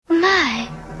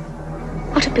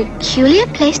What a peculiar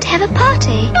place to have a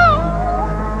party.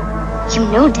 You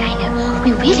know, Dinah,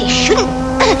 we really shouldn't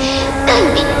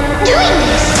be doing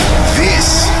this.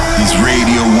 This is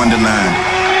Radio Wonderland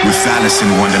with Alice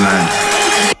in Wonderland.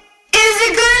 Is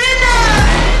it good enough?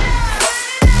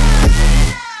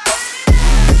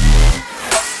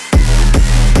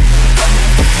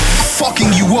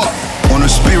 Fucking you up on a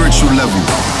spiritual level.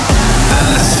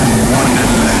 Alice in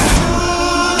Wonderland.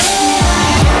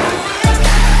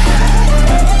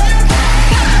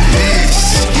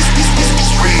 This is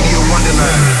Radio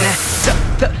Wonderland.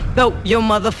 Throw your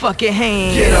motherfucking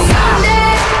hands. Get 'em.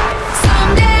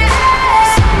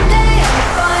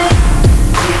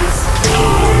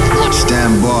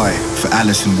 Stand by for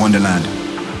Alice in Wonderland.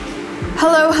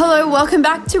 Hello, welcome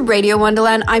back to Radio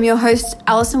Wonderland. I'm your host,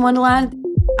 Alice in Wonderland.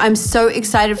 I'm so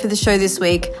excited for the show this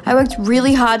week. I worked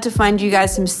really hard to find you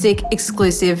guys some sick,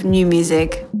 exclusive new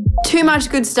music. Too much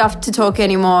good stuff to talk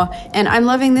anymore, and I'm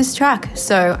loving this track,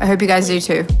 so I hope you guys do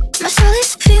too. My soul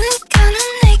is feeling kinda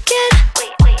naked.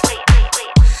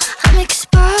 I'm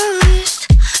exposed,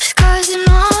 scars and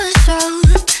all the soul.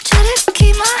 Try to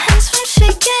keep my hands from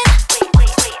shaking.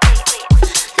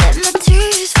 Let my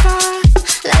tears fall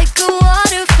like a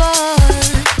waterfall.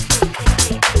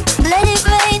 Let it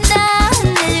rain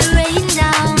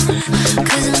down,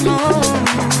 'cause I know.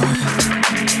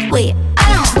 Wait, I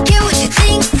don't care what you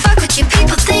think, fuck what your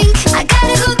people think. I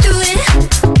gotta go through it,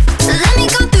 so let me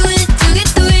go through it,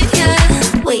 yeah.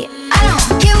 Wait, I don't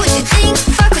care what you think,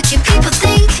 fuck what your people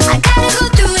think. I gotta go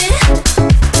through it,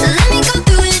 so let me go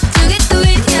through it, yeah. Do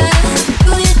it, yeah.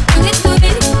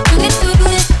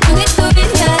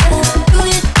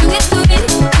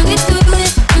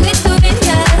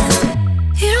 Yeah.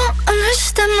 You don't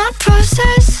understand my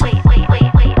process.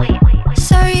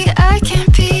 Sorry, I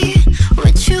can't be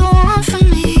what you want from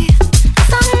me. If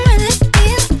I'm really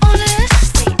being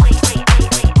honest,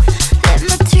 let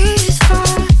my tears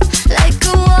fall like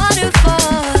a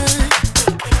waterfall.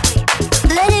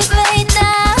 Let it rain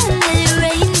down,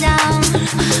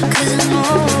 'cause I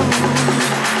know.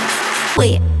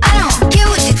 Wait, I don't care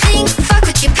what you think, fuck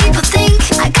what your people think.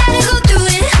 I gotta go through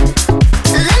it,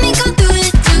 so let me go through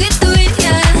it,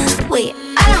 yeah. Wait,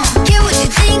 I don't care what you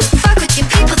think, fuck what your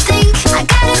people think. I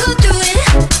gotta go through it,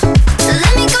 so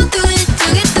let me go through it,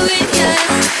 yeah.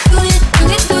 Do it,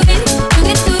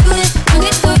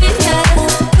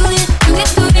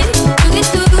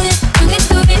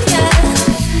 yeah.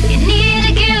 You need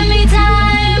to give me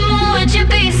time, would you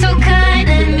be so kind?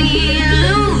 Let me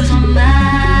lose my mind.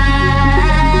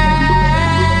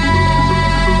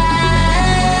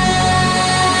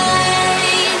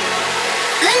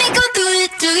 Let me go through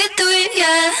it,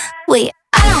 yeah. Wait,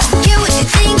 I don't care what you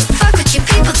think, fuck what your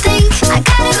people think. I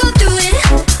gotta go through it,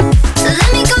 so let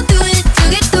me go through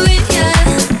it, yeah.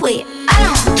 Wait, I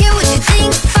don't care what you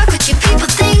think, fuck what your people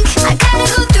think. I gotta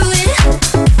go through it,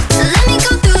 so let me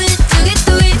go through it, yeah.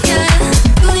 Do it, yeah.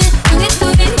 Do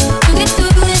it,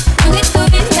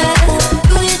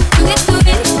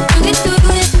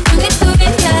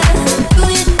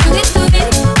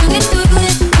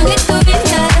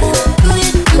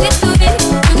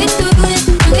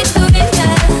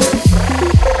 yeah.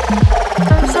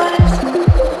 Those eyes,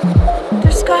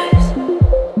 their skies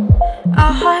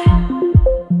are high.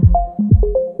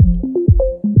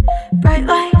 Bright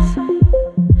lights,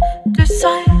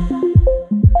 decide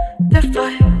the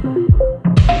fire.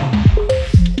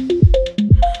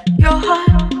 Your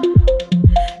heart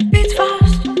beats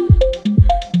fast,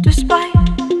 despite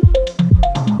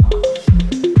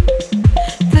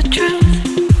the truth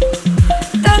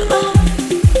that love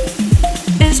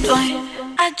is blind.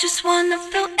 I just wanna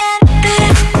feel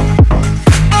anything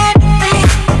with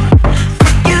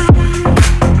you.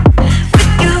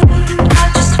 I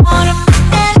just wanna feel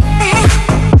anything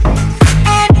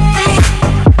with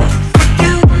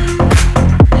you.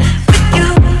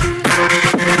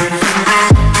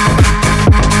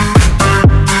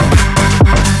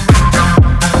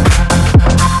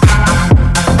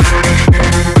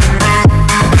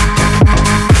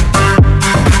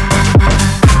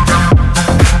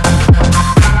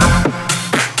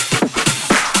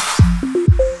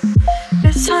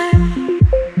 It's time,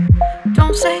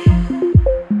 don't say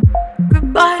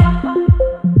goodbye.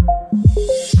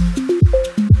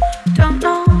 Don't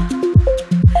know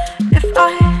if I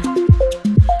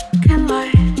can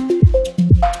lie.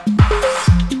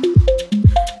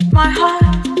 My heart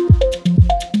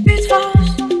beats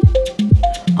fast,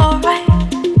 alright.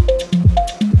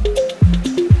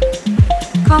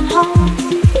 Come home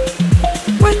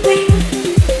with me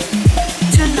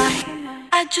tonight.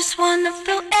 I just wanna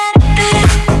feel anything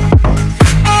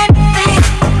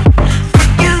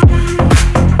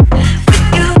with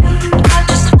you.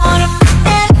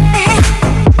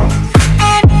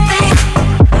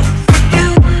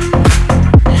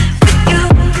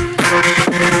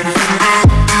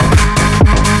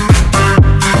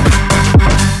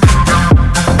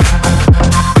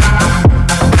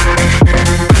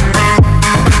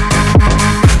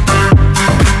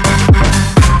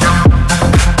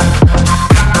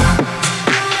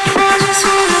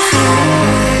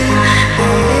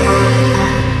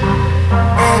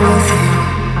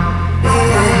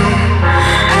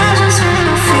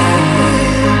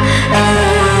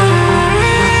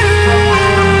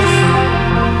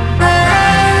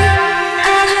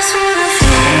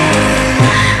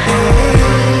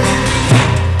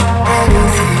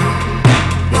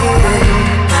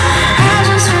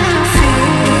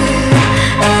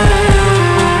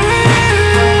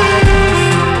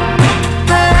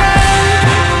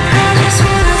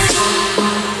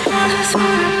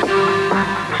 I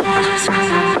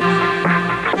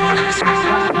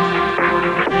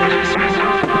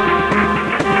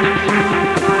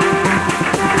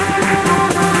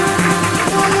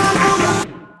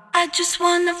just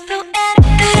wanna feel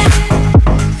anything.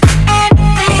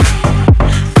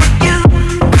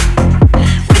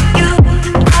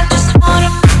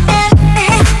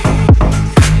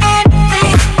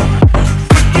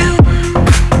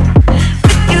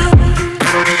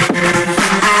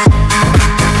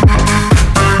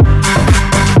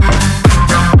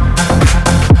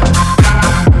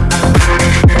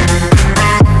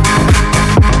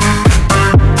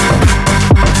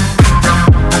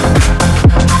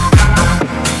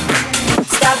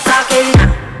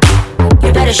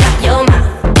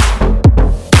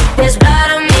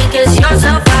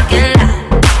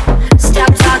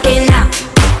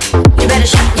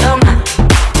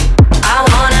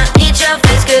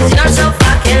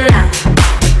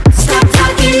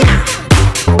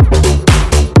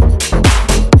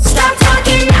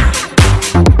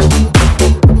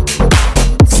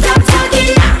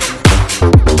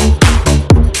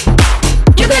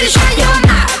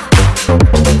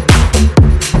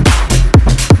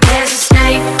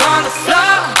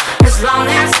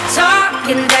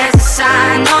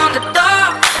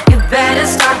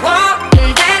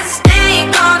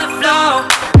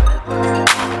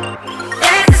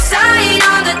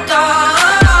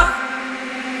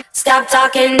 Stop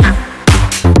talking now.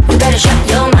 You better shut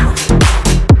your mouth.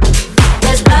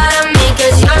 There's blood on me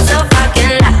 'cause you're so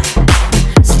fucking loud.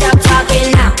 Stop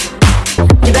talking now.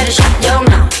 You better shut your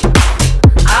mouth.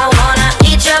 I wanna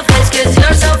eat your face 'cause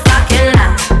you're so fucking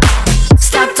loud.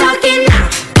 Stop talking now.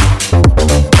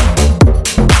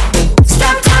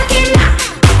 Stop talking now.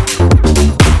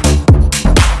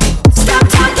 Stop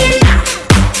talking now.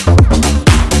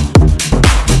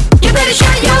 You better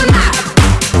shut your mouth.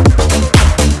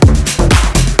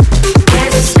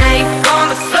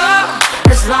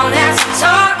 As long as you're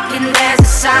talking, there's a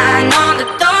sign on the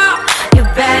door. You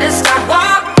better stop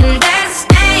walking, there's a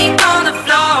snake on the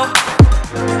floor.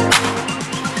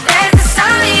 There's a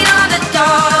sign on the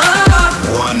door.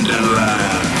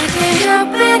 Wonderland. I can't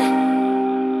help it.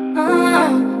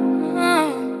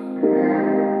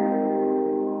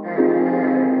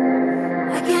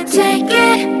 I can't take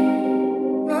it.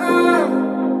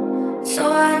 So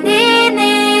I need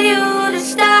you to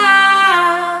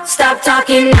stop. Stop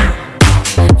talking now.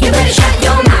 You better shut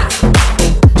your mouth.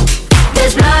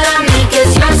 There's blood on me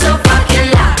 'cause you're so fucking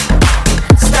loud.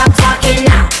 Stop talking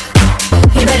now.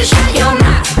 You better shut your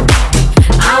mouth.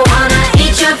 I wanna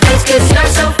eat your face 'cause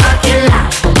you're so fucking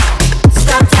loud.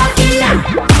 Stop talking now.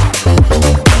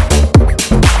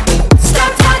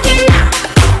 Stop talking now.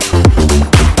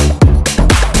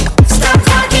 Stop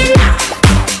talking now.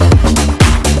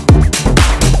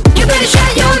 You better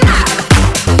shut your mouth.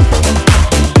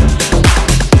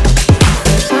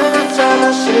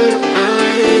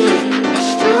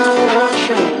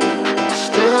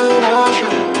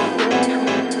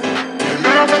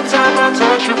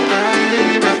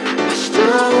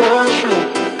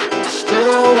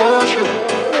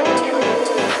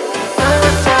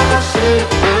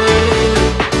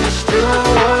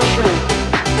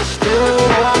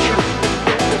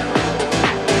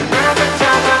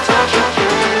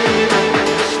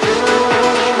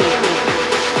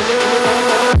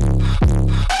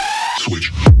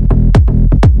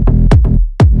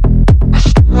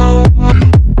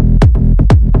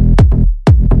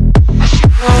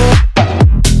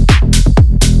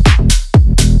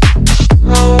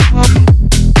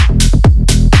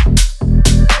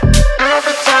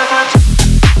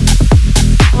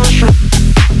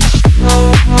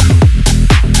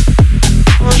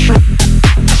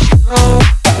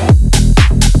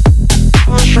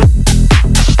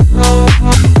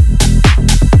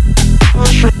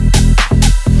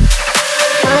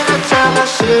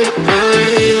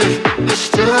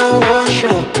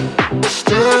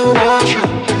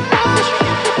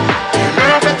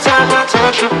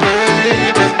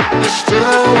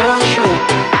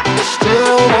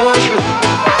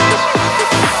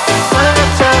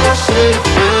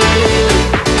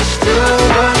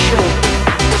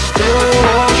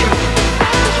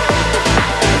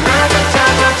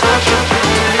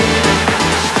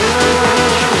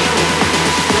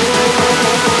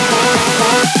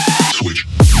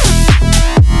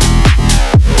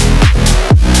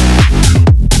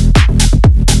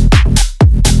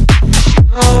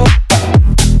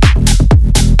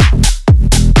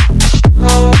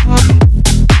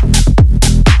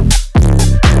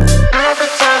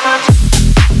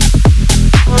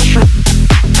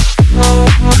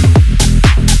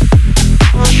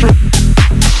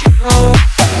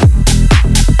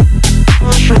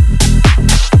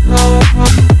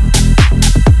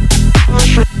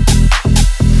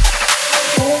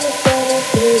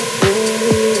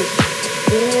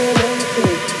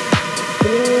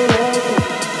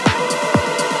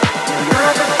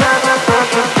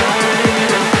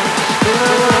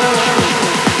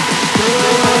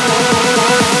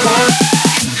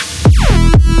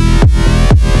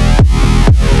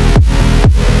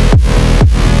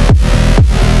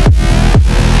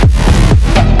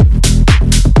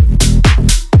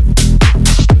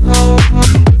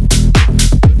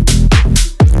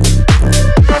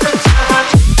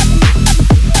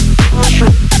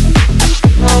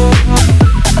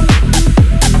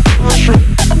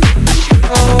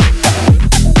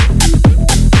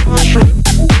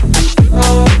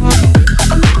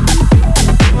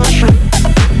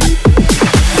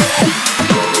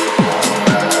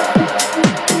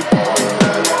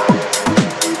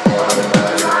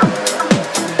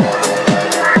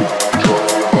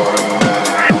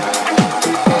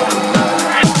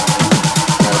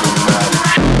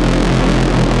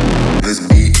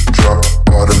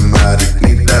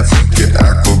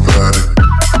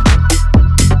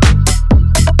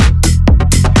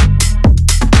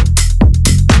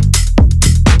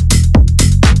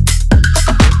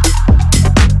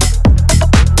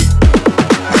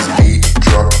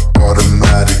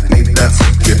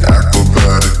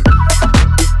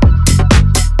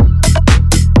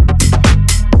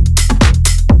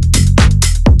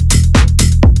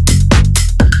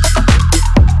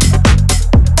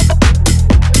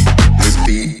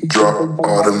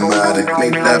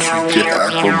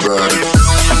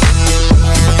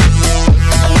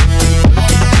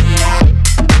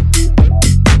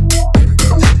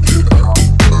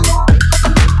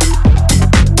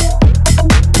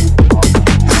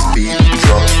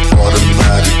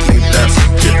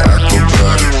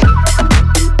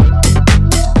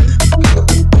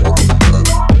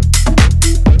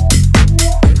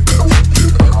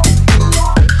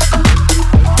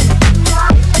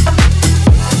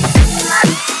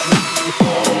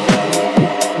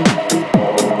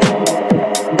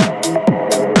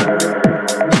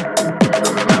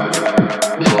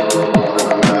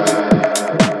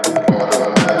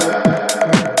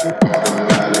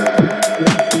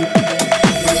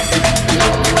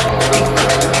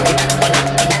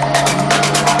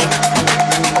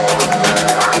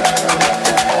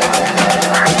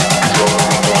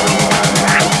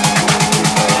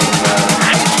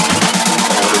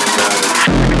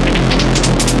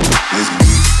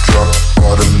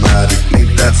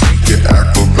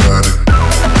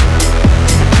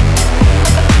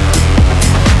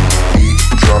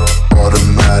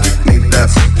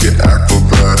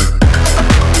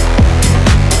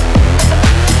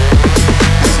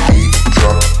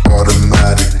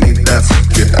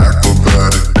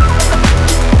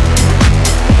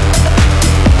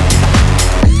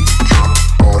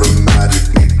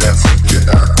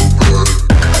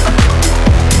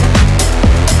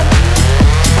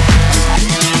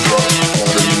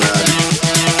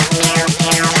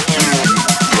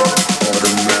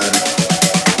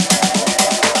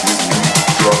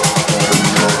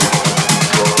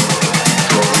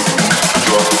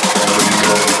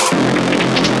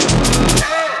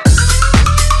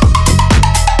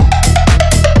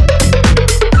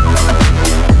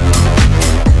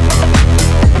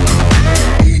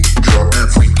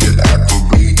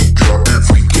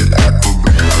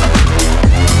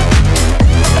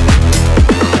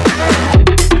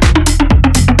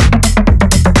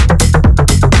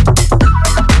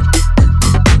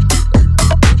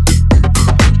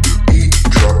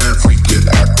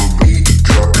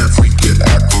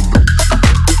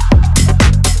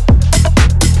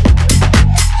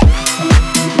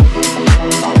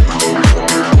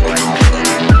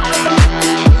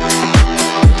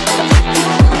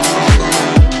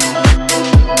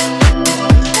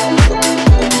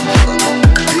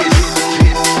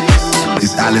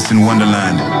 in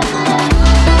Wonderland.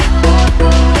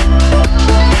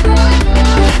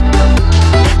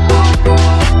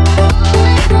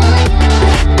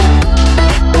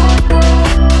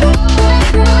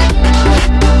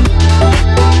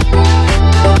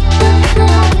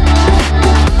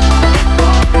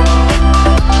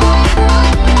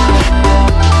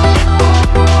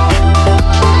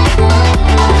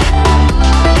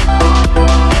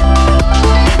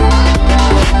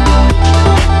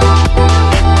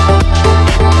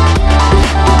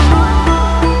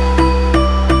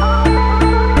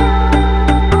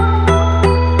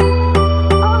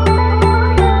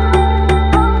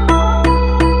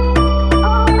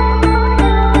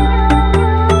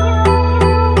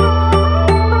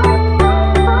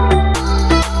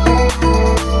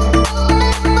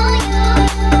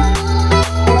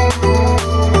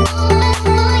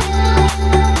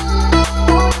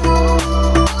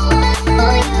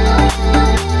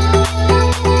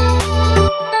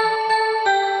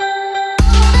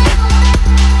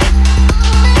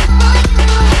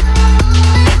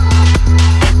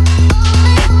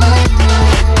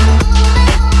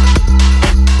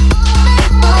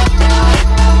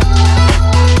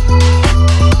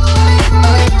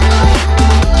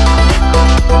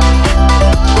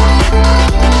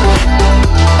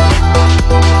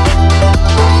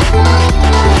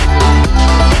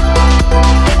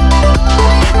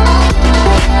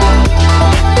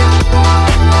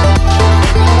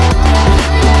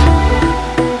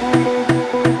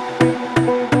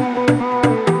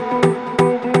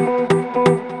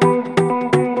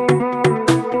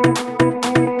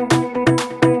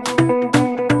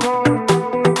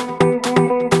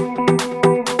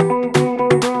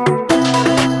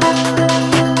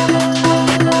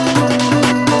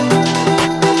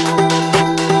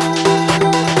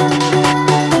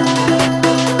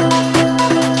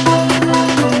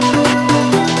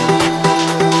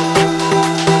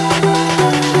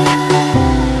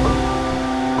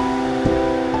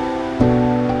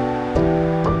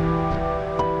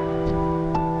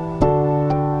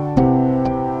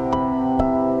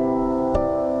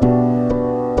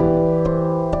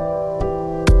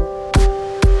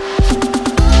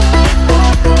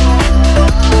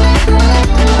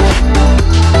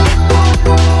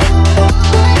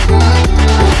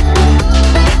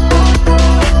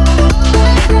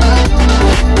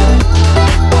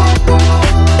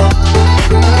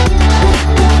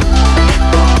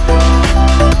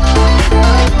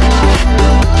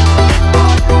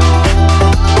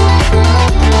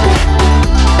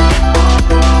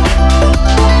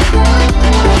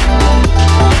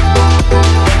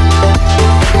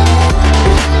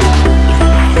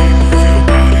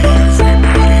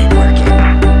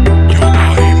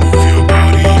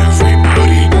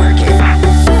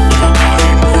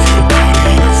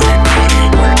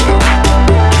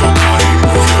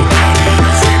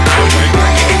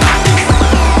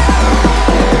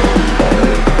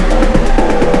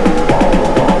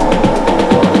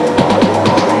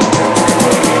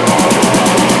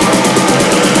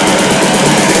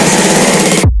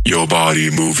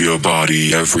 Move your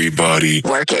body, everybody.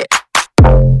 Work it.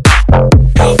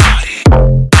 Your body. Your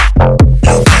body.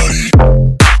 Your body.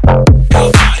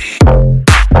 Your body.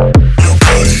 Your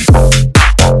body.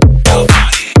 Your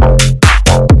body.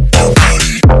 Your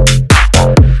body.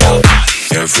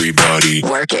 Everybody.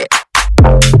 Work it.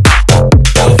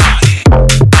 Your body.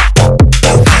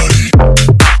 Your body.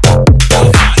 Your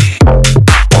body.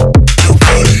 Your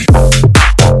body.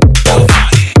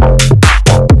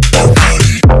 Your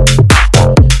body.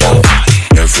 Your body.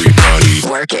 Everybody.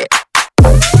 Work it.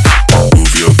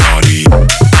 Move your body.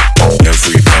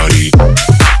 Everybody.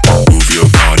 Move your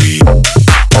body.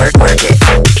 Work it.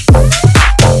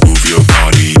 Move your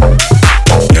body.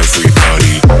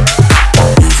 Everybody.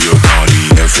 Move your body.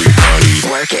 Everybody.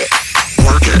 Work it.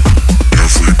 Work it.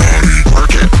 Everybody.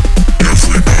 Work it.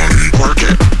 Everybody.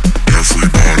 Work it. Everybody. Work it. Work it. Everybody. Work it. Everybody. Work it.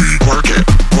 Everybody. Work it.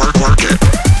 Work it. Work it.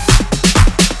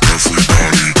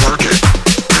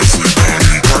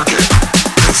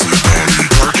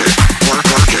 Work it. Work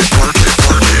it. Work it.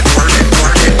 Work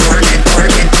it. Work it.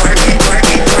 Work it. Work it. Work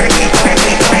it.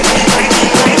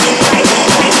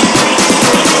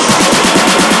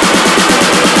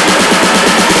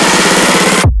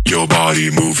 Your body,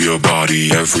 move your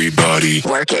body, everybody.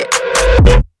 Work it.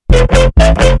 Your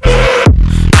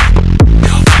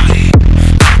body.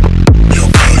 Your body. Your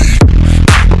body.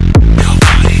 Your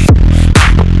body.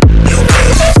 Your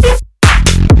body.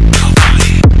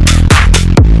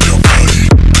 Your body.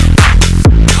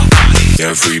 Your body.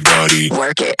 Everybody.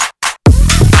 Work it.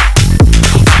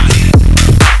 Your body.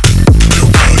 Your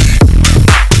body.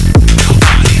 Your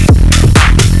body.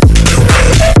 Your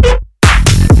body.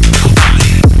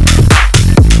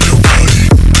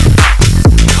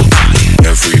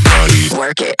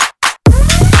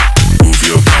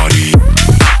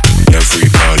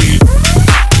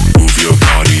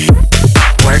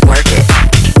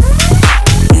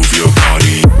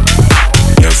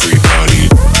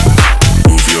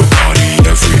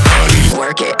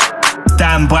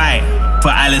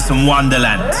 Alice in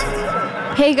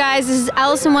Wonderland. Hey guys, this is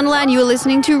Alice in Wonderland. You are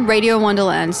listening to Radio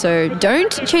Wonderland, so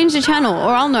don't change the channel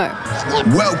or I'll know.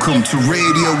 Welcome to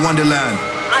Radio Wonderland.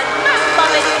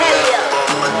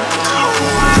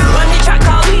 Run the track,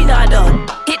 cause we not done.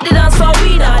 Hit the dance floor,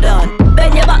 we not done.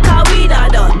 Bend your back, cause we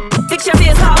not done. Fix your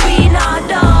face, cause we not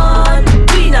done.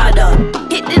 We not done.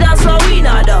 Hit the dance floor, we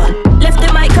not done. Left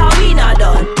the mic, cause we not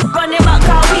done. Run your back,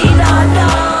 cause we not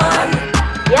done.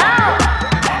 Yeah,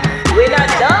 we not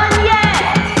done yet.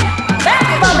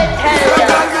 That's what me tell you.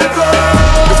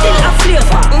 We still have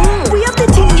flavor. We have the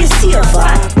thing you see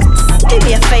over. Do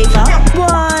me a favor.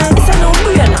 Why? It's a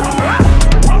no-brainer.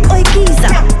 Oi,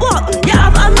 geezer, what? You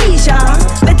have amnesia.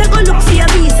 Better go look for your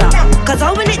visa. Cause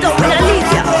I win it down when I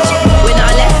leave ya. When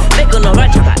I left, they gonna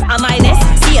run your back. I'm minus,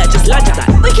 see I just lodge your back.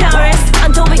 We can't rest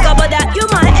until we cover that. You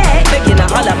my egg. Begging a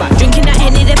holler back. Drinking that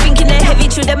Henny, they're thinking they're heavy.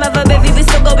 True, them have a bevy. We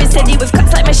still going steady with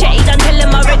cuts like machete. Don't tell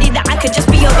them already that I could just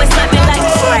be always slapping like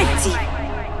Freddy.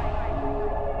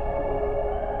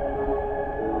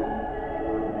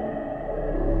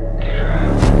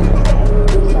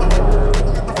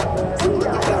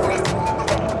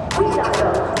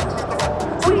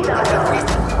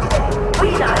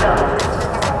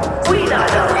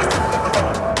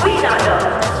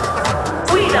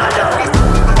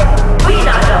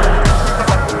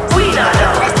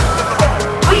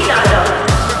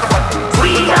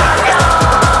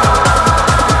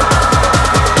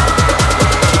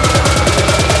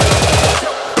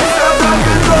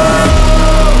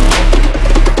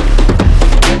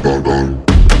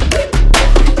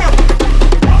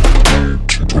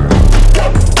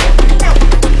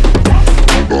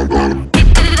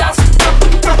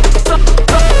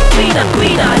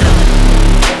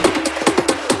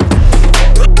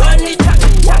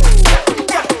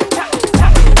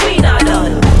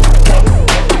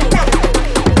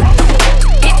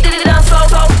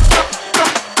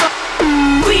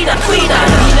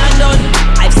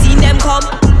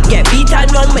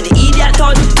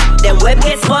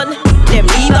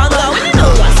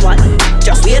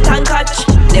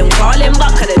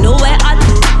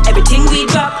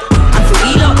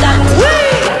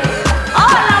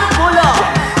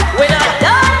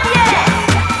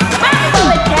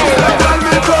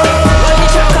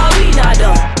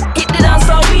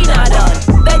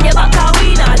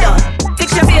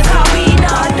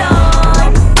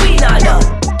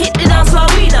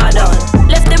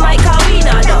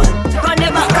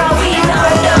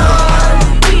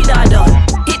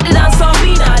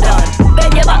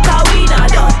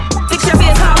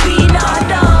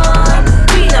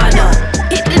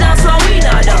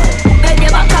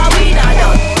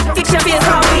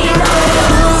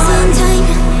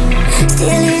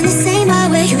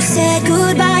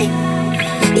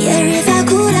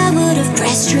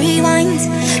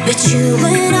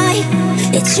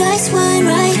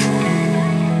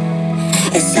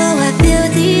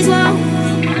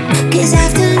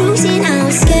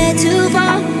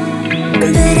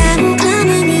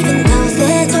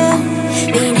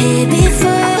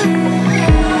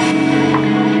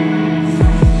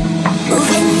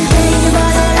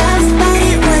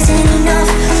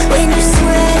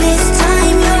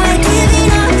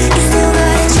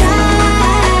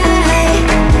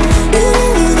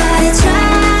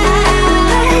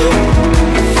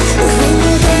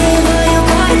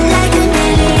 Like a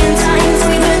million times,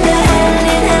 we were there,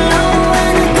 and hello,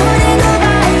 and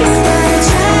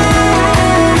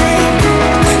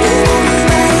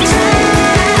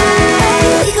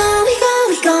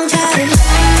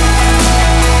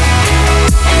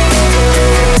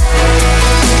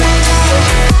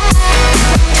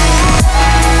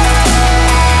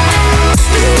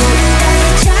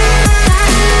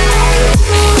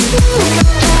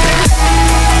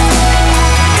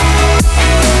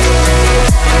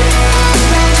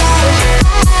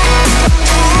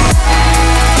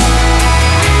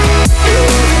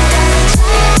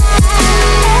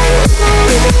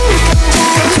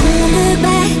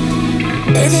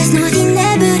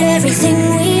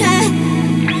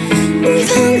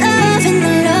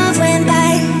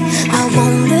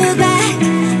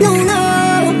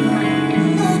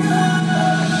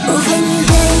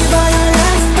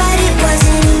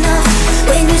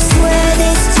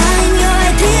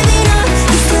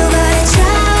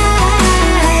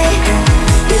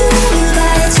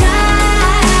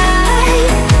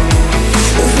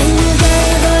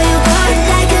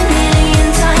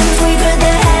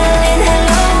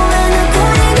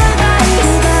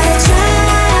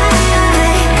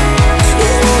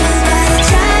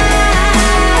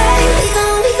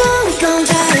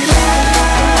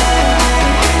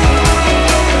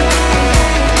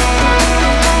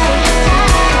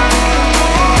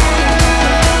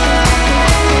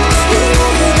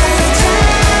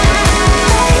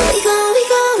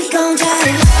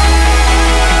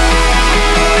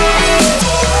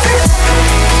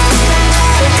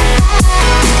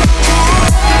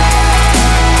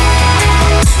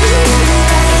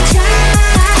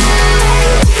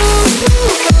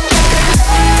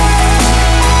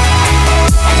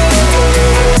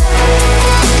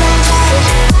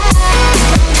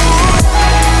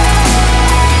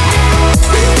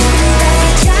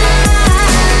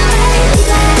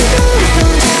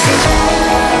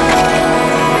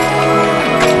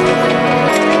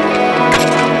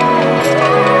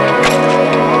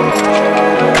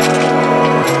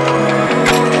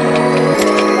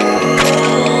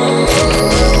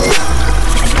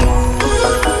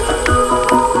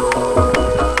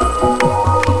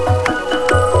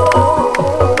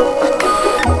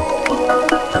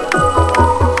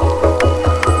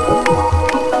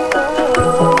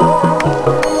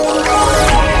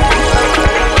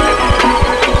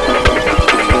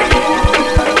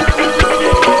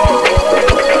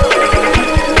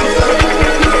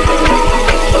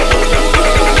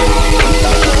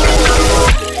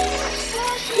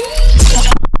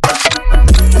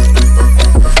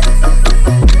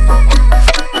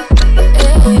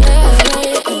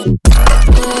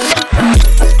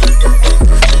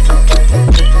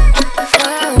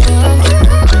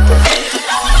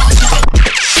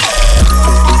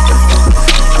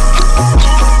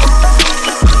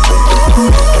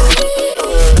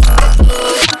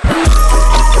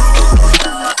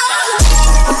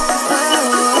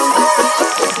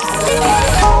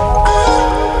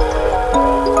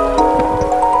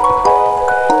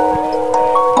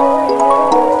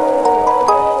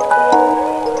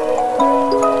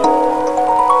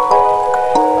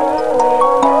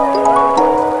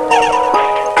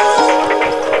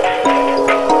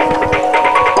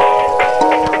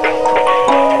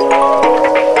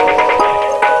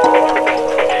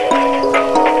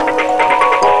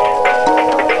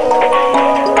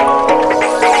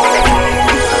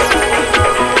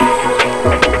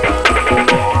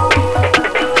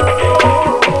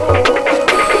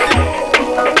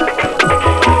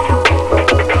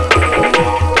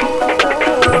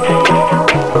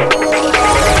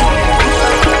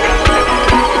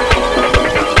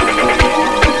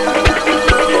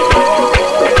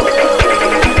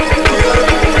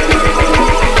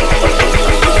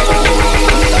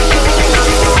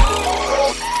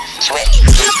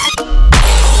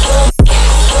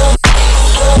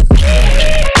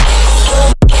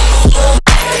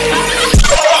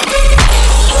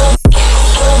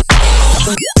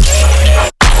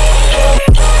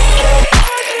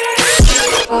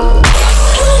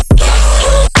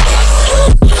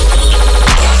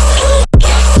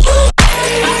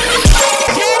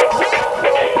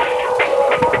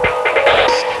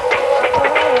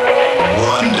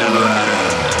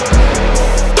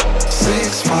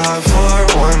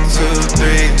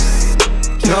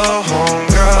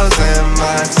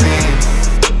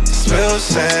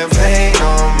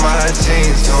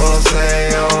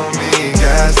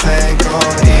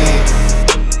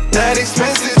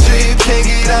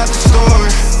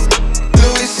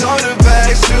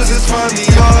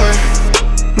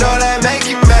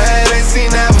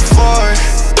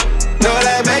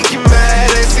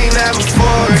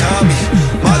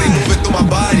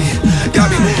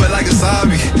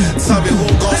wasabi. Tell me who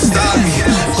gon' stop me.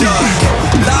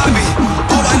 Yeah, lobby.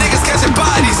 All my niggas catching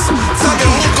bodies. Tell me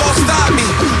who gon' stop me.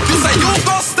 You say you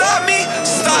gon' stop me?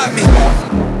 Stop me.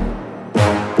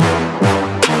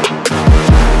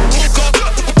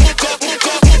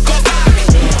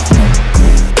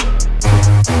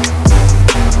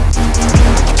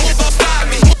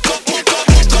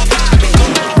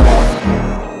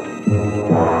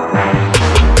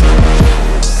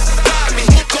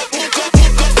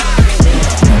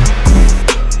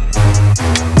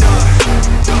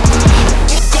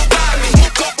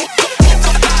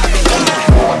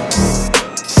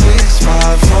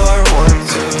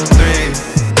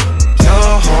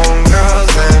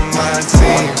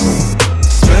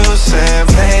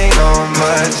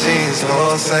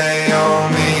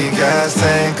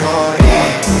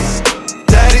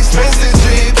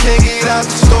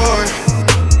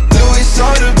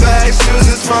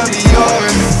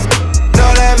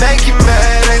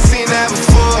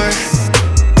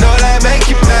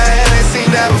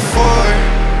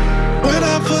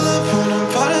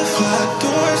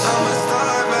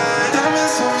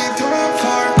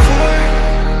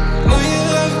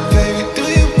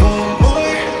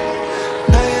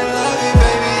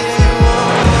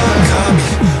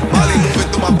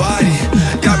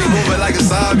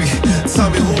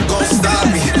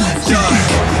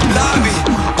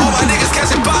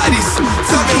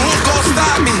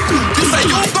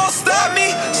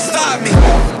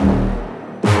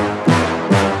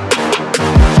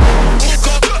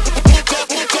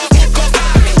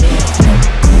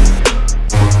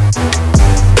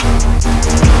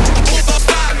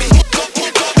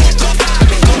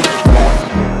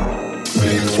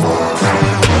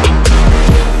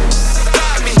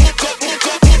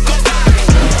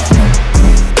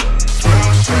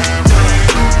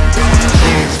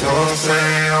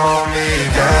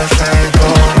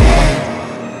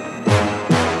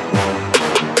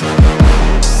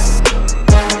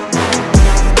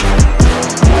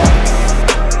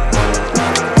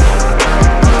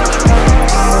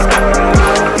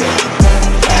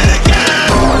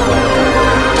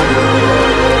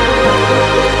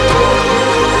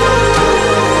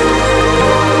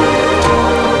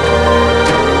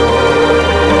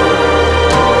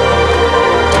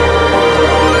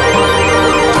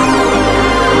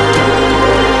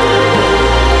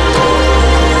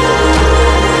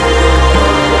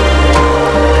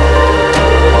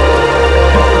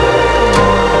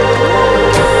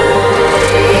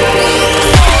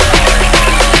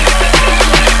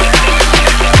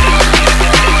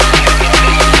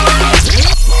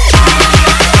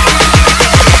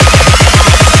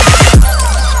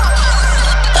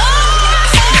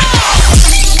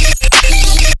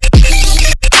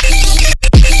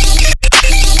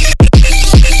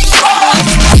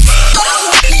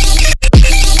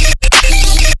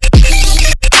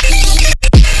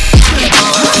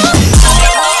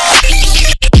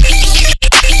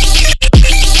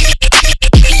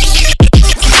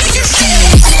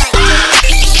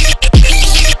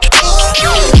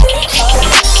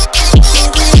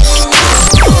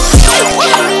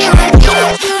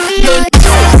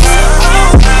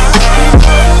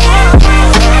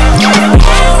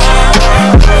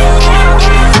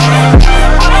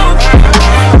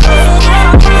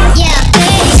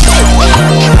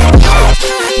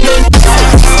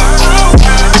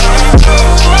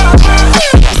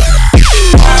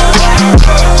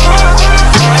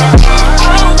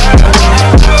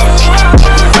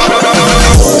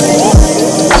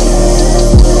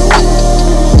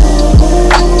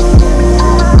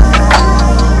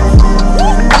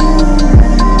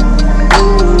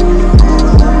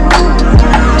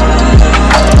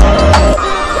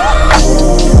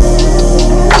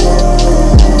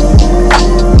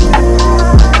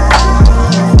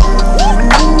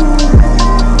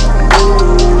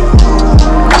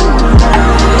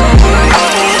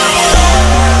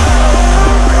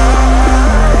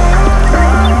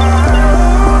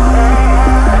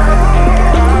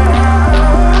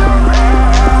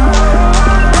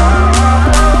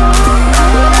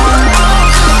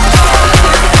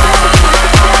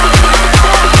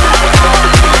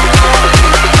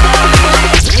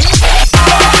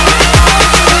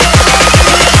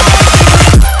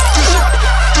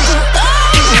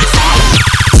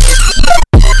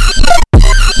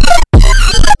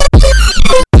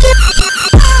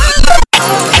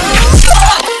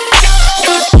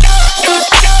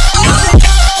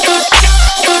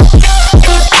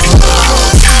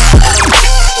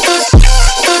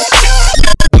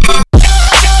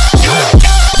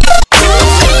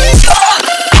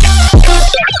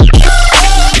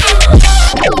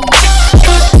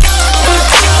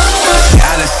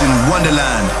 in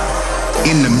Wonderland,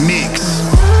 in the mix.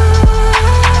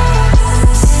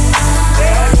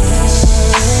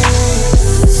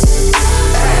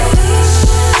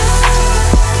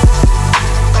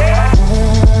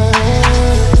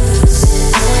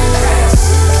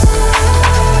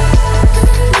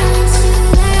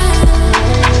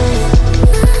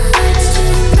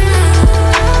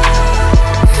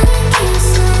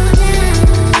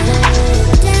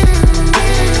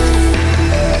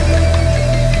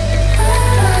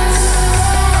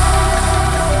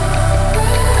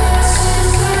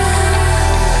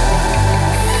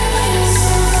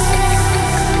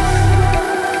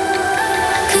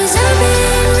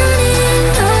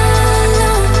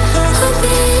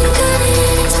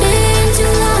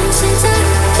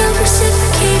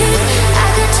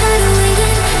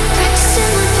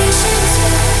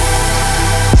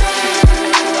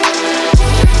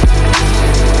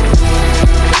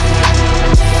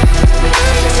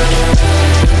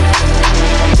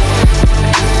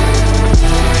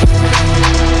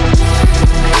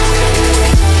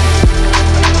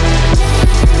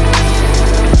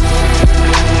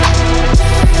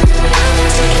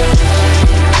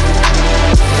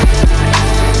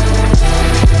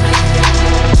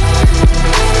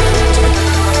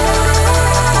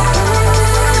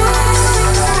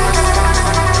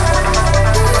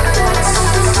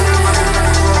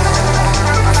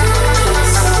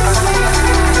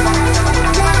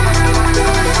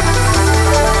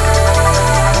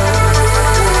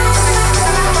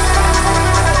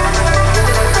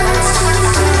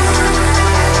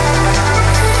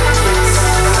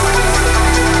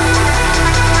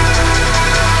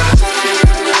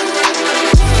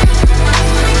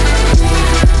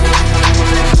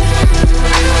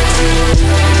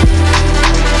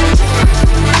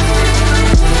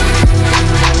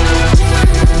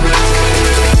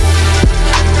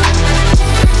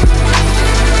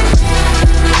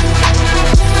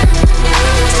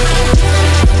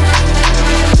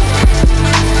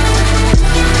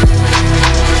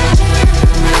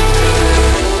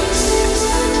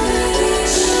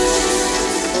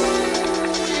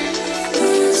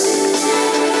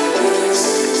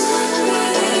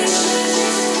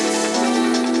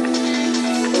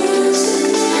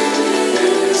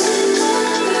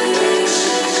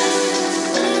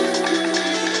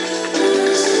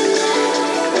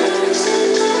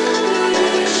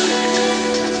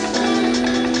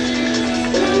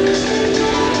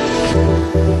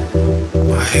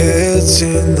 Heads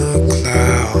in the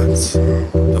clouds,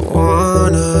 don't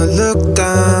wanna look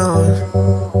down.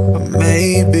 I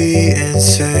may be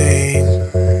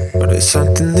insane, but it's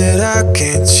something that I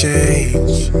can't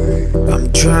change.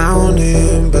 I'm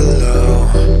drowning below,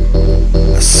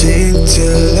 I sink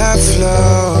till I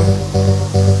float,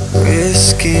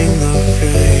 risking the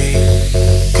pain,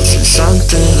 'cause it's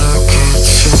something I can't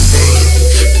change.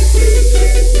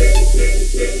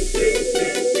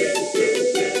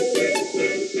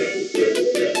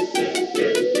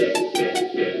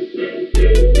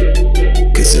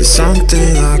 It's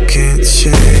something I can't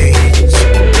change.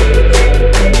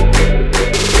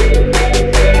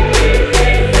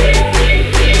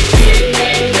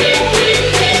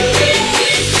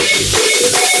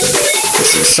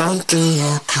 It's something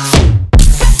I can't.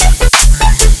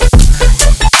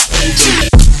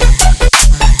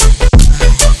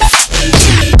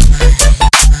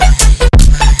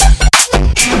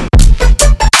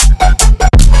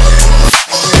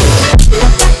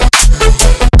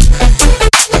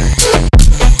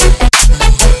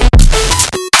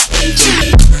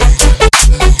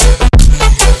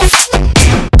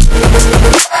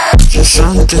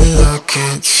 Something I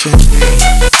can't change.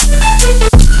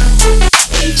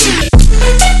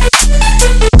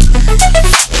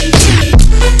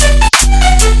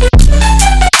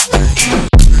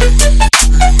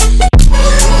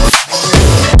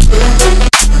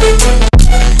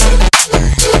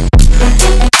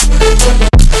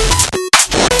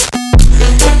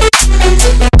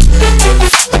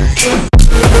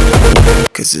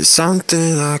 Cause it's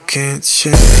something I can't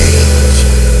change.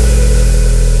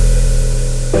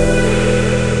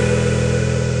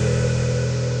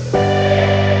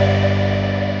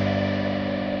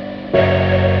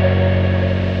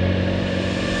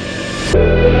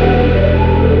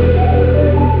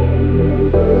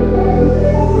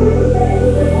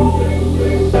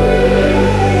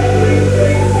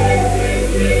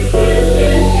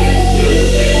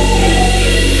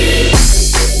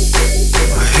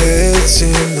 In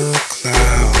the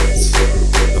clouds,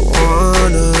 I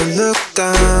wanna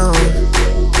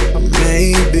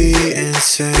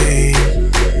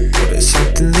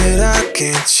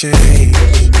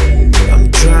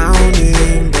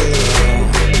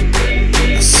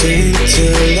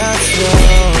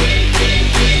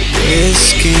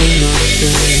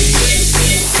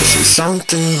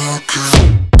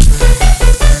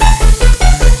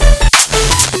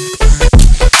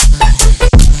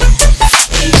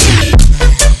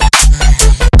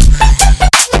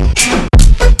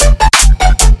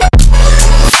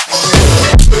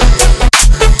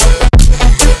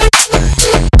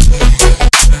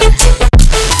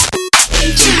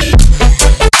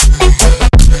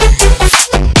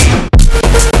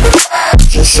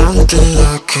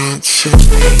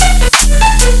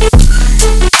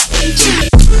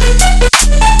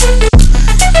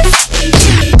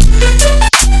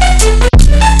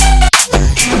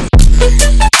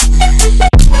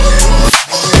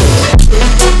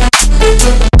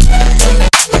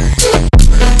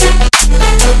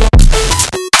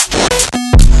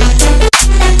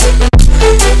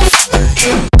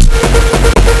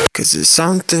 'cause it's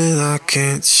something I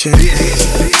can't shake.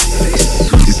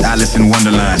 It's Alice in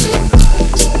Wonderland.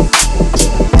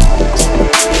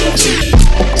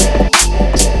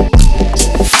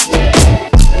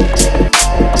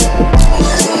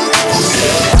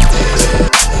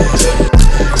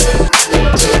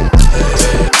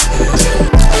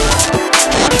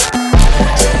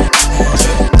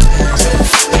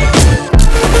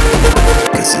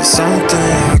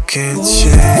 Can't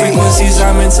shake. Frequencies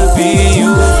are meant to be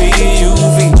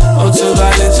UV.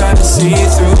 Ultraviolet trying to see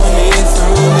through me.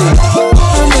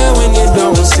 I'm there when you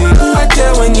don't see. I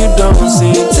care when you don't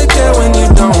see. Take care when you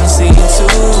don't see too.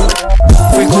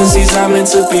 Frequencies are meant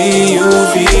to be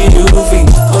UV.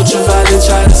 Ultraviolet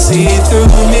try to see through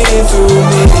me.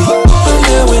 I'm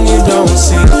there when you don't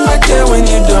see. I care when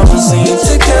you don't see.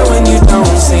 Take care when you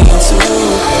don't see too.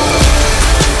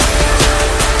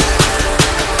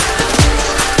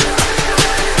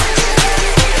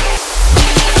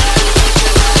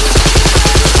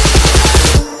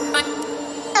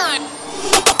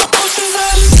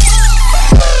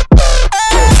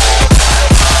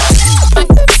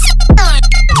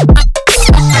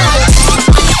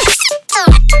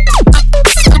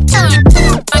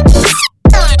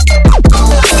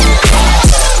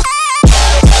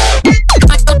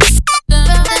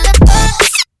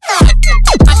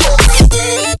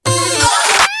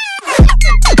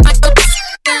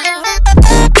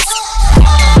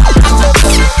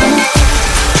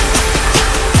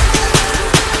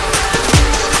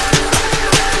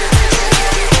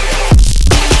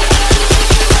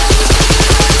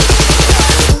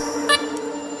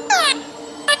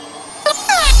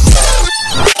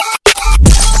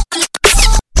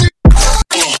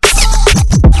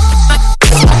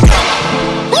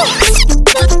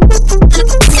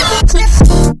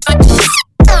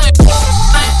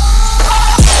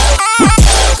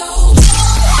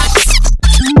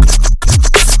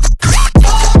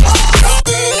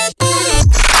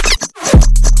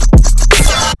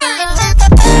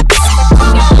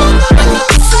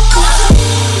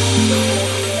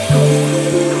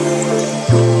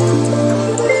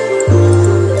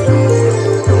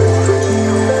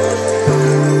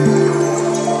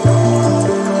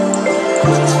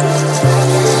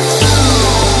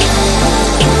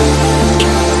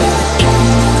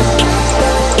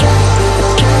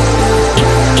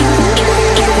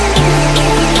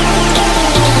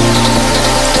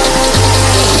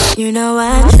 You know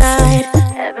I tried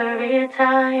every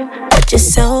time, but you're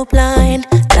so blind,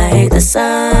 like the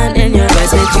sun in your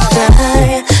eyes make you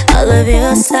cry. All of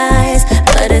your sighs,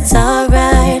 but it's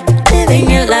alright. Living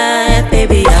your life,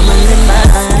 baby, I'ma live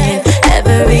mine.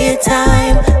 Every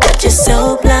time, but you're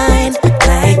so blind,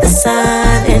 like the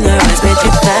sun in your eyes make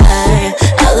you cry.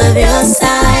 All of your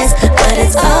sighs, but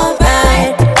it's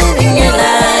alright. Living your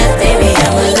life, baby,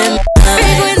 I'ma live mine.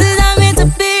 Frequencies are meant to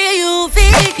be UV.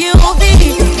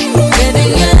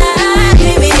 Living your life,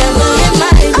 baby, I'ma live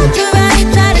mine. Ultraviolet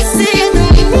try to see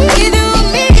through me.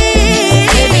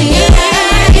 Living your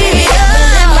life, baby, I'ma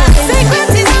live mine.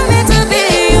 Frequencies are meant to be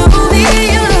UV.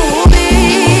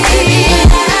 Living your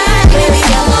life, baby,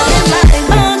 I'ma live mine.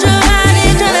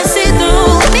 Ultraviolet try to see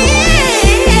through me.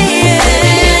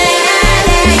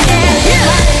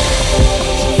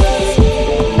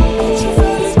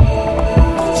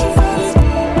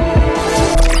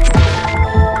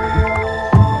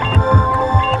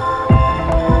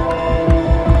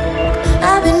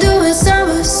 I've been doing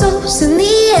somersaults in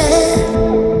the air,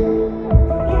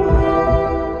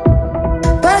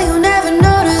 but you never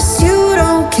notice. You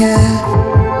don't care.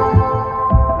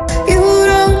 You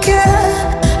don't care.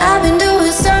 I've been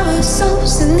doing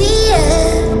somersaults in the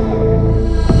air,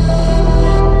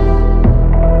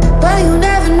 but you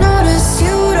never notice.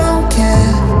 You don't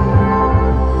care.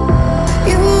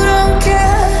 You don't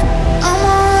care. I'm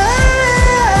alright.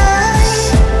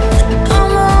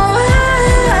 I'm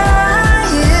alright.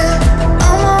 Yeah,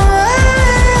 I'm alright.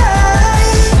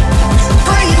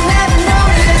 But you never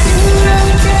notice. You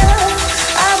don't care.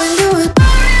 I've been doing.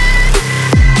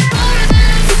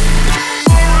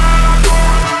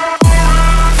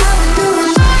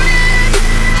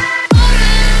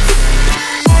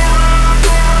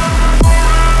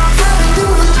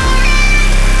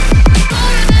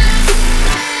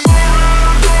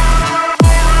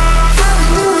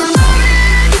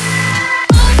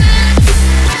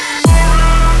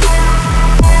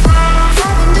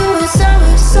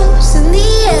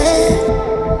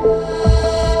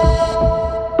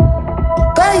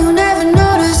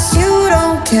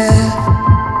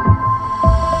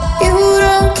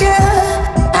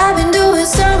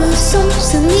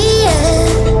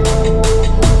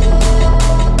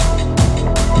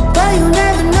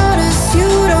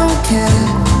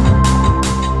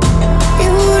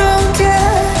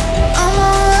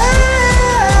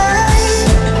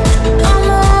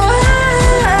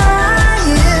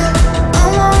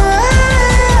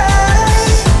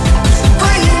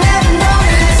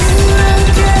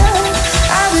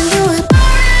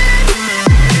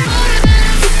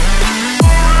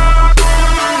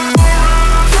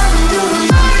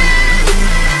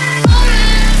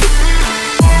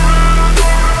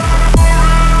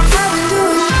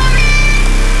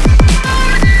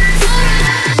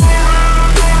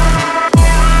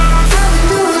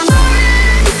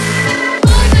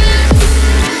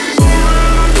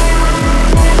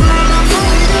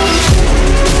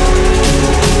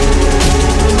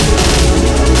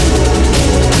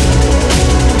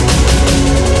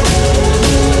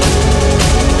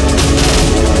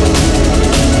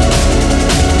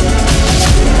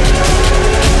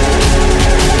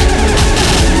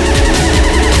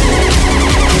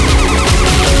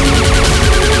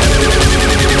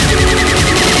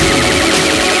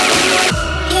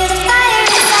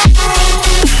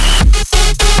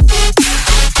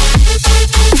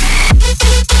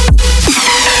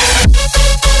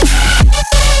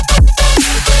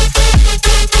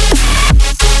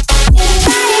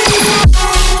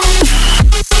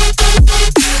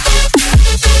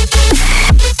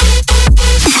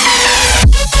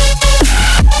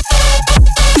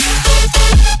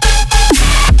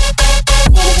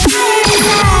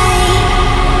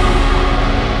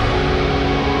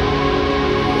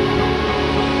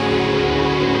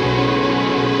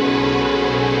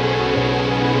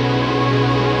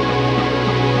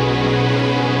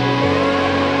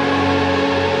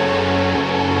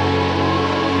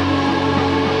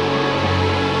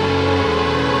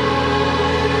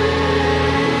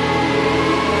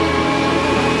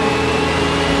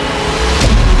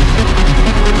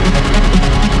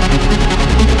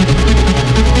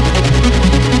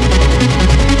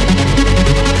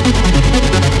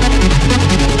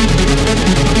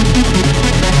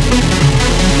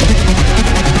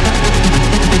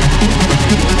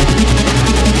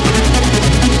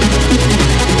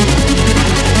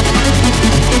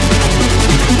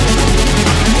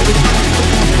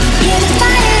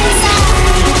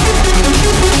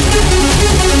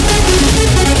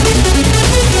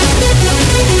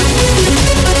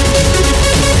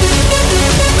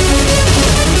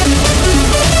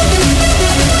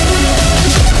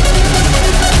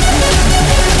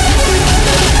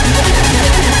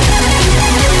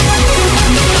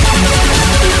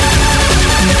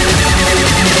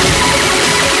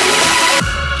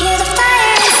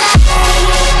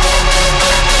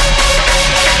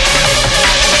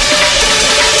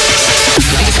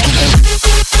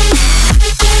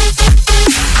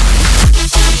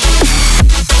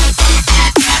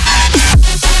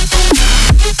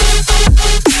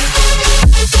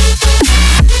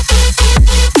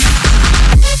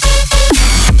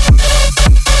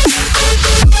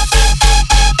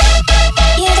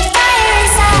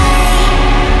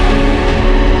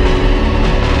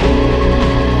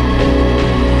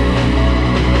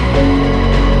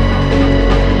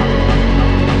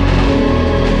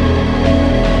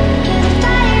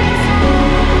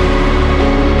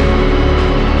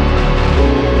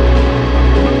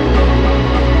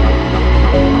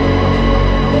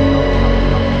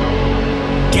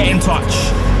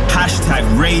 Twitch. Hashtag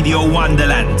Radio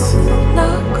Wonderland.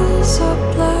 Knuckles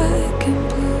are black and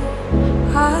blue.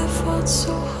 I fought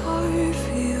so hard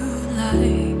for you,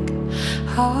 like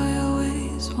how I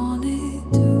always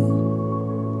wanted to.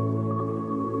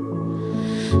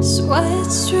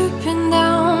 Sweat's dripping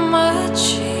down my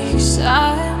cheeks.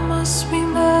 I must be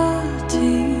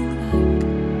melting, like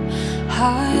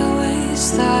how I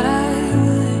always thought I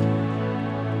would.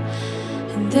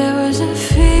 And there was a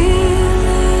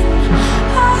feeling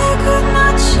I could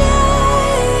not change.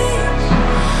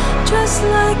 Just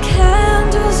like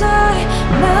candles, I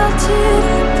melted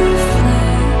at the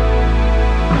flame.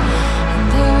 And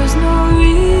there was no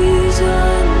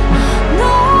reason,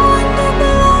 no one to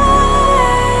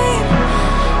blame.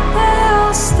 They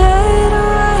all stayed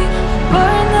away.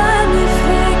 Burn them if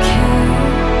they came.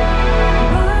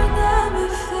 Burn them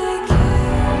if they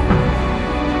came.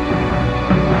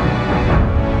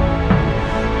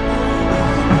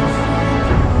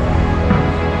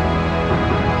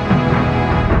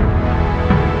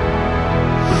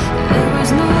 There was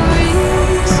no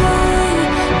reason,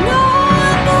 no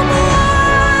one to blame.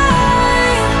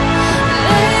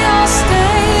 They all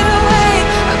stayed away.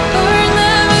 I burned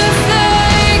them if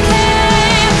they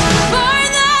came. Burn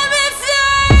them if they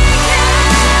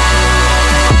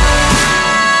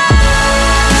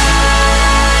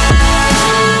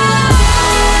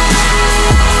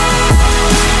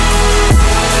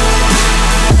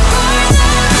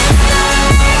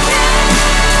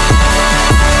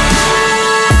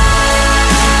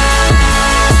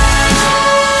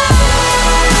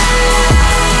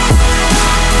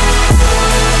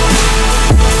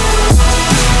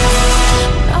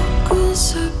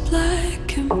Knuckles are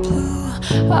black and blue.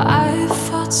 I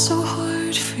fought so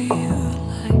hard for you,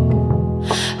 like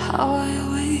how I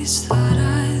always thought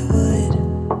I would.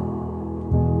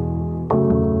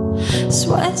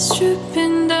 Sweat's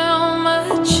dripping down my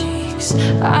cheeks.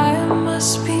 I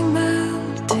must be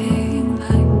melting,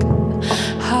 like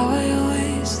how I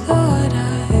always thought I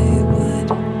would.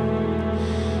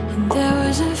 And there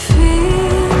was a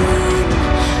feeling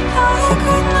I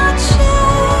could not change.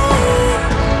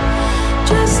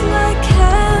 Just like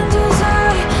candles,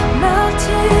 I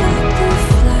melted at the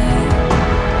flame.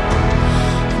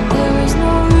 And there was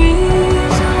no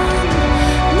reason,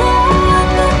 no one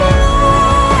to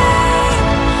blame.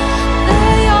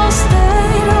 They all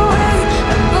stayed away.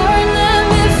 I burned them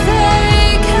if they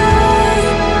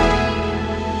came.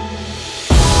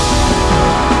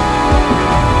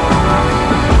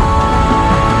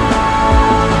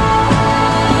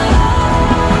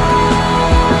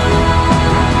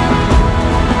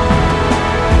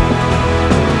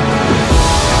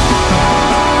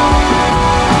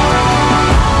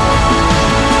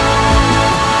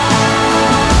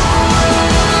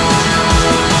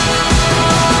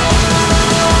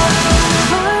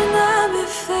 Burn them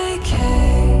if they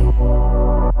came.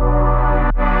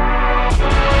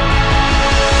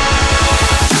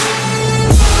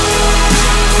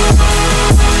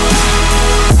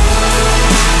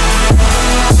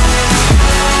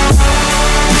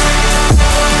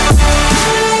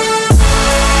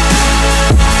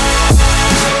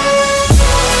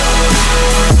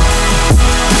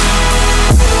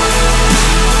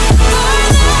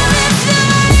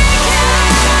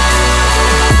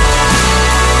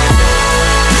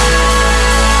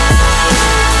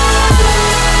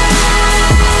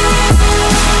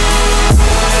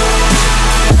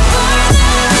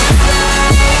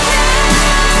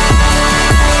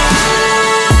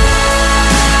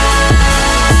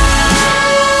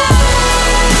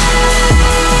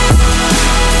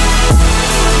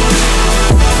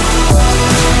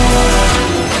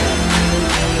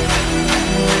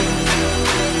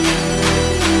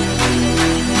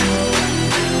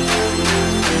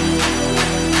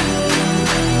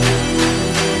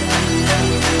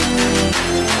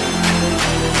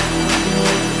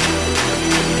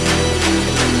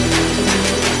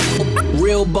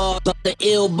 Real bars are the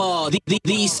ill bar.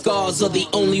 These scars are the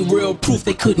only real proof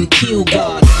they couldn't kill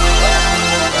God.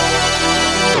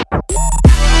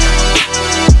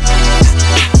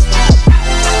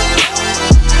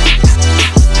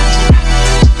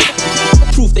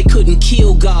 Proof they couldn't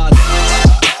kill God.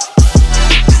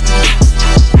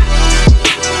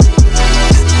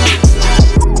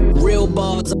 Real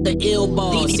bars are the ill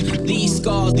bars. These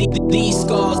scars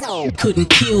couldn't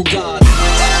kill God.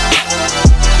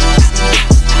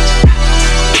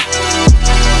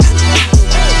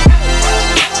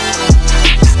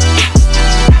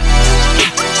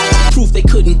 Proof they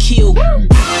couldn't kill.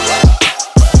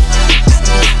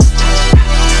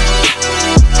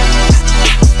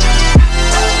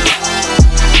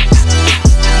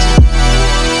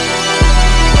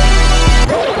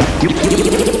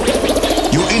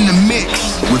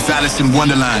 in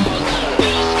Wonderland.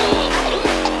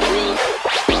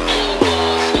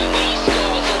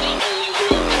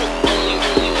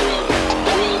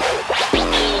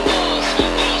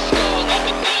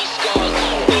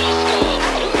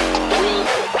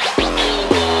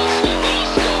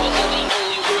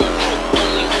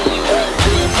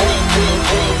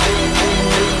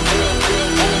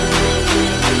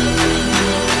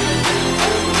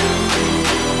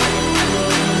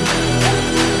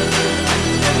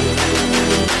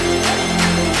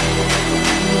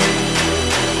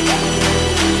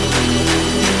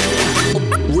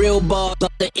 Real bars,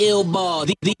 the ill bar.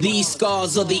 These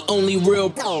scars are the only real.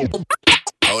 Hold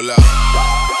up.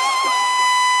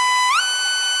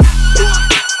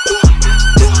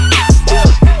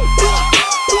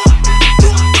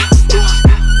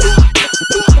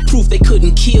 Proof they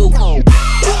couldn't kill.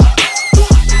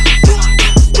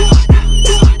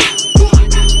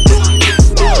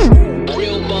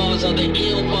 Real bars are the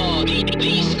ill bar.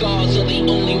 These scars are the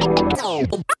only.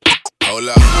 Hold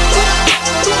up.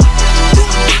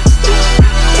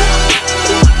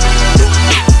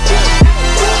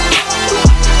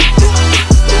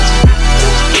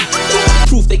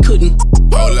 Proof they couldn't.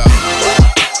 Hold up.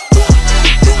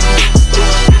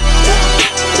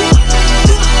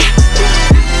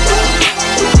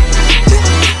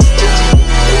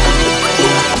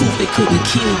 Proof they couldn't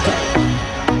kill.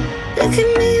 Look at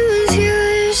me with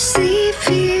your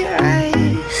sleepy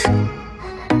eyes.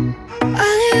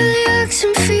 All the other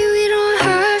oxen free, we don't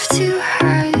have to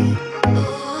hide.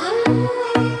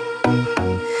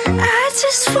 I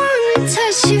just wanna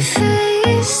touch your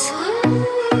face.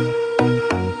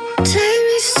 Take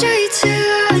me straight to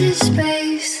outer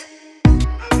space.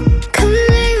 Come and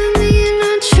lay with me in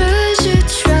our treasure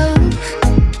trove.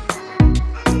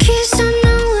 Kids don't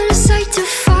know what it's like to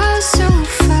fall so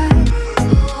far.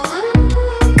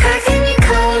 Cracking your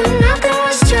code, nothing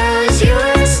was drugs, you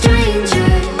were a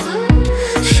stranger.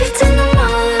 Shifting them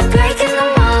all, breaking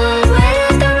them all, where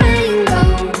did the rain go?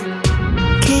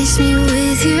 Kiss me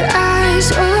with your eyes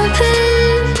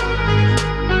open,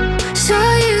 so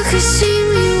you could see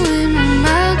me when I'm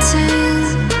melting.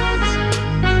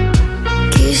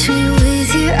 Kiss me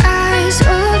with your eyes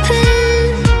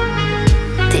open,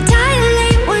 they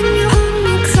dilate when you hold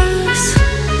me close.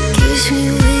 Kiss me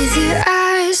with your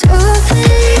eyes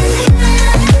open.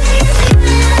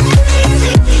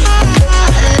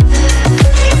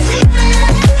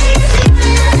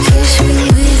 Kiss me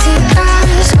with your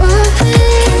eyes open.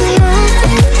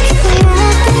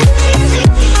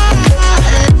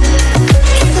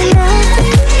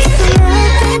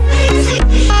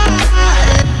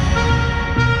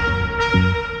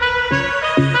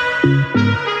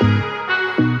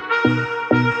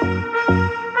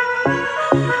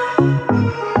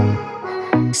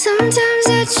 Sometimes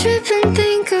I trip and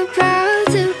think about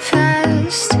the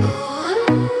past. I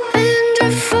end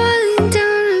up falling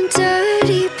down a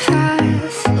dirty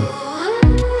path.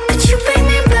 But you bring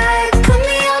me back, put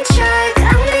me on track,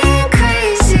 I'm being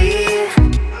crazy.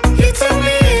 You took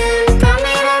me in, brought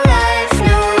me to life,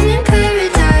 now I'm in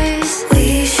paradise.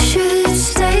 We should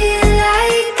stay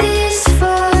like this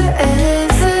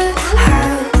forever.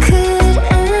 How could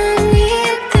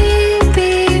anything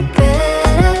be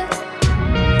better?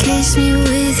 Kiss me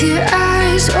with your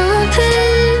eyes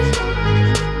open,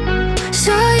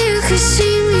 so you could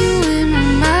see me when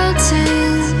I'm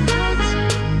melting.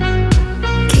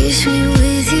 Kiss me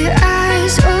with your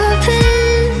eyes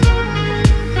open,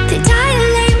 they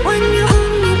dilate when you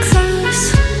hold me close.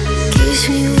 Kiss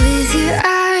me with your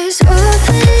eyes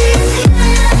open.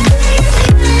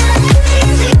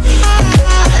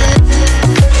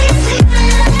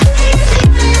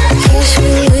 Kiss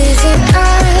me with your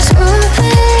eyes open.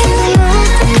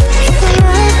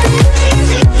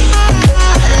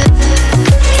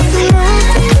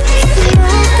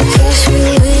 Kiss me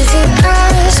with your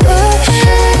eyes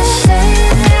open. Stay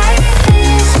like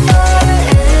this forever.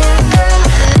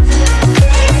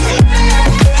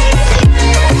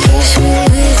 Kiss me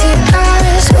with your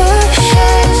eyes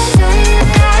open. Stay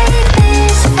like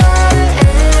this forever.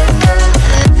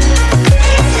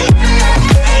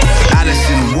 Alice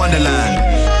in Wonderland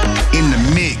in the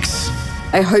mix.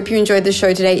 I hope you enjoyed the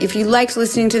show today. If you liked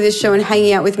listening to this show and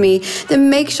hanging out with me, then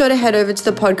make sure to head over to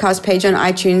the podcast page on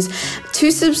iTunes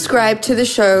to subscribe to the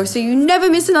show so you never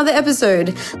miss another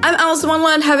episode. I'm Alice in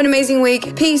Wonderland. Have an amazing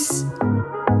week. Peace.